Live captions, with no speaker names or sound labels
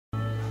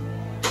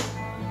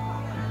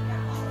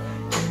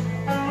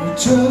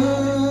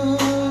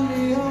turn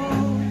me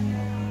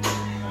on,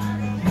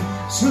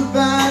 so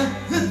bad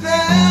that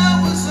there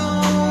was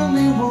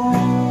only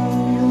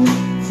one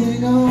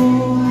thing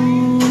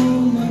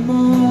on my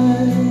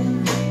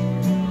mind.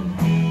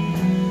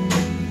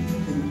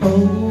 And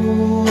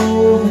overnight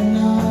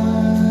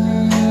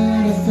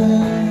I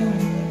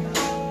felt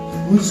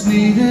was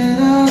needed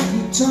at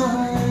the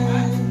time.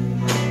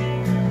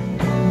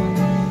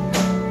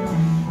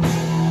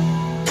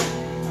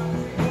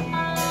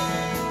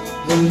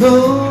 Hello,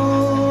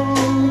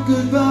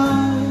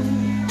 goodbye.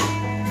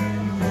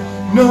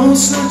 No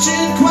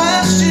searching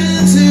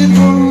questions, it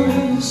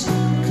was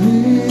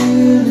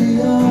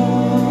clearly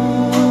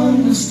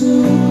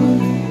understood.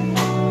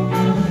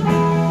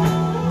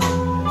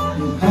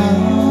 But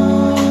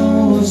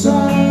how was I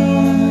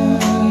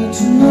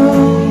to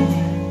know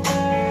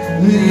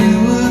that you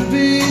would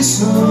be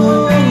so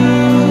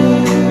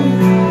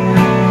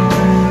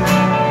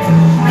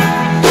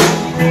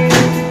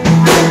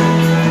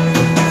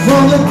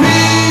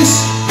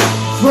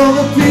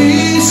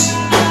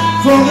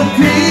for the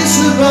peace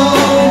of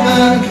all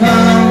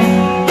mankind?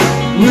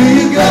 Will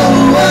you go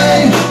away?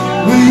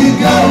 Will you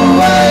go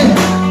away?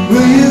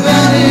 Will you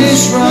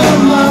vanish from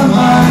my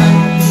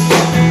mind?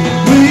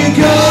 Will you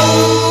go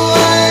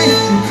away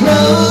and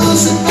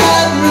close the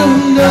bedroom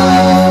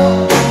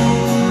door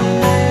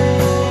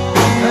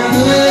and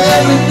let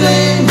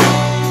everything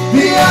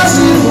be as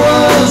it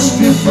was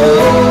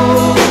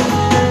before?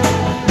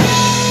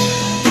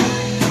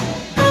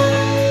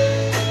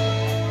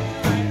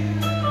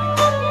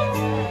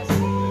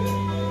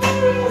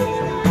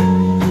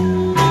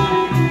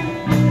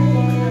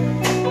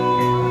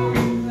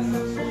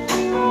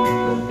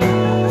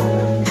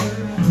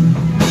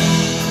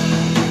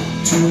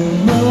 Too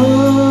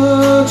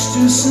much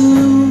too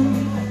soon.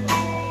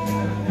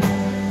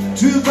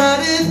 Too bad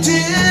it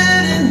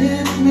didn't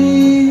hit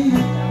me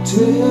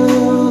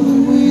till the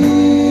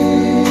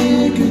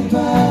week had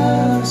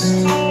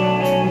passed.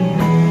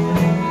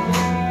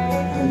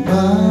 I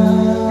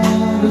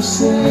might have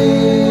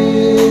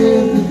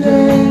saved the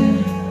day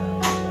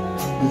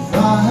if I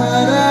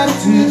had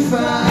acted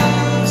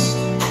fast.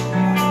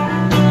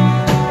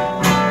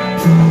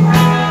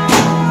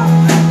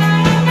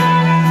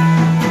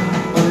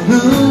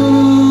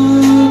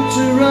 Looked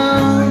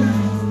around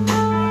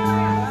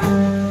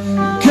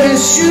in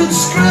case you'd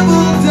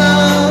scribbled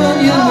down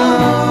your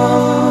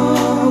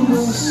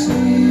number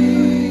secretly,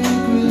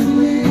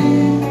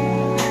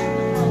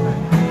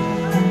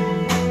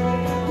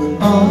 but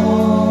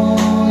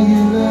all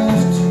you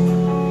left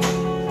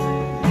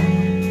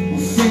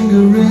were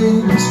finger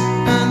rings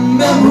and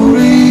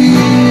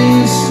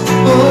memories.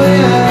 Oh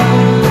yeah.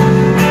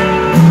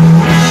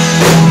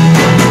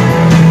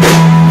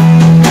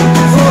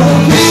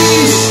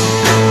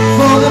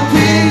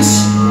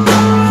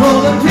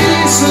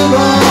 Of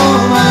all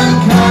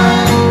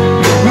mankind,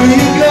 will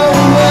you go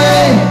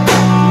away?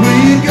 Will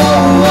you go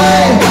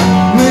away?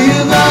 Will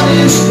you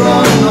vanish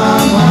from my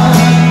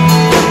mind?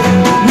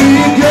 Will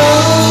you go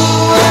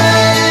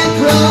away and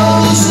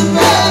close the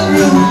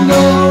bedroom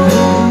door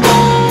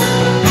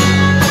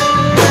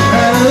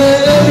and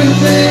let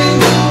everything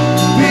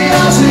be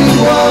as it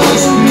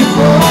was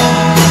before?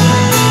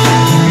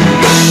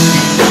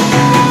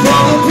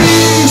 For the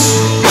peace,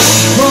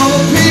 for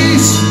the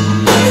peace,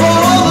 for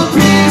all the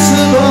peace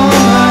of all.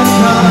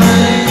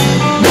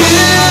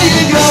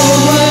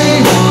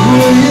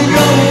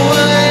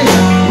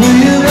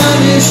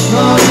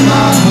 From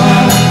my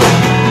heart,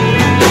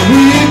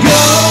 will you go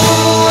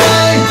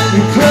away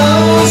and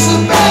close the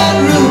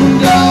bedroom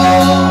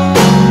door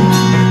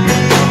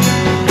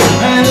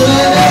and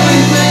let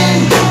everything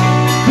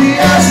be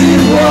as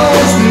it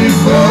was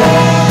before?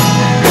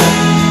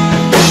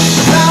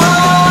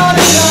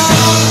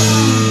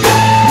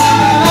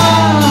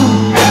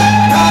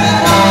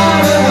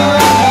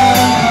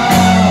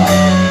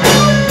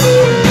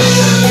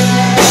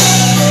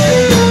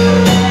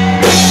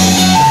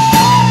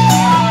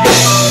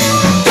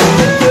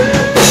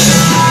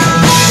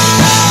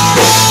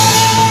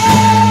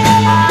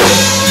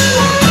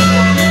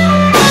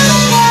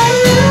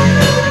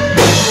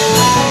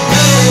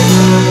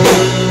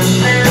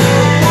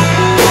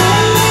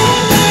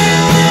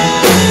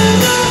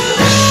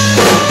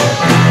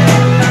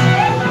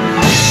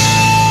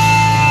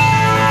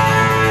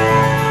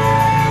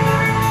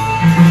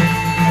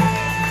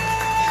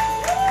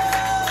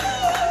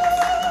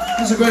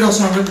 This is a great old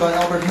song written by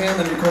Albert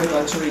Hammond and recorded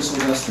by Terry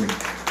Sylvester.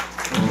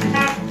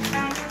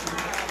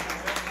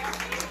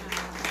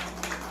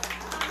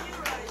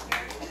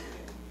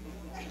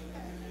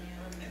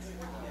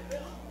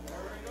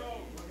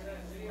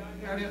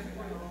 There we go.